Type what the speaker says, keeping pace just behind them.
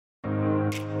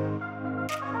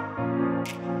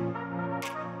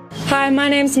Hi, my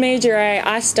name's Duryea.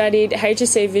 I studied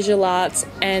HSC Visual Arts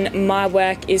and my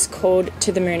work is called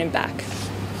To the Moon and Back.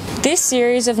 This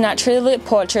series of naturally lit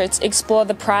portraits explore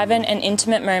the private and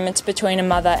intimate moments between a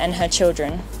mother and her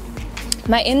children.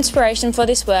 My inspiration for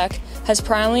this work has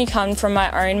primarily come from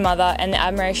my own mother and the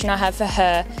admiration I have for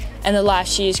her and the life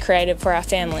she has created for our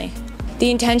family.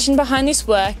 The intention behind this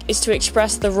work is to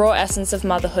express the raw essence of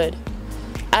motherhood.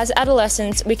 As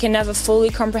adolescents, we can never fully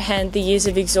comprehend the years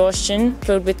of exhaustion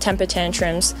filled with temper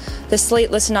tantrums, the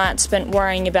sleepless nights spent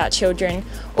worrying about children,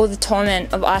 or the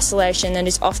torment of isolation that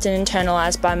is often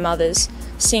internalized by mothers,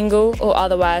 single or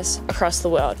otherwise, across the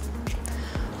world.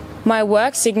 My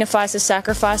work signifies the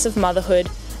sacrifice of motherhood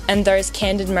and those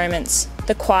candid moments,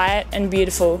 the quiet and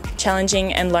beautiful,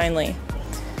 challenging and lonely.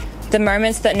 The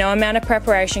moments that no amount of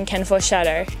preparation can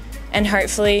foreshadow, and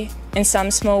hopefully, in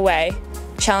some small way,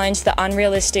 challenge the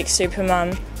unrealistic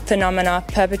supermom phenomena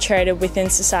perpetuated within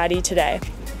society today.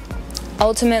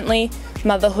 Ultimately,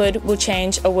 motherhood will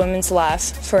change a woman's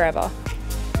life forever.